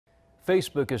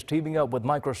Facebook is teaming up with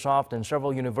Microsoft and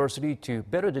several universities to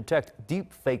better detect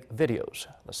deepfake videos.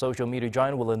 The social media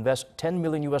giant will invest $10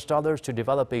 million to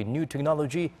develop a new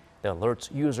technology that alerts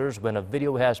users when a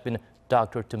video has been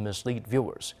doctored to mislead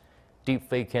viewers.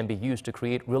 Deepfake can be used to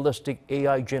create realistic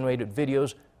AI-generated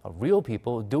videos of real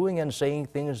people doing and saying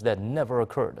things that never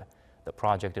occurred. The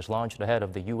project is launched ahead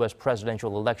of the U.S.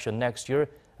 presidential election next year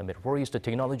amid worries the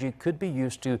technology could be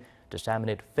used to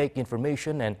disseminate fake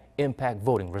information and impact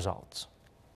voting results.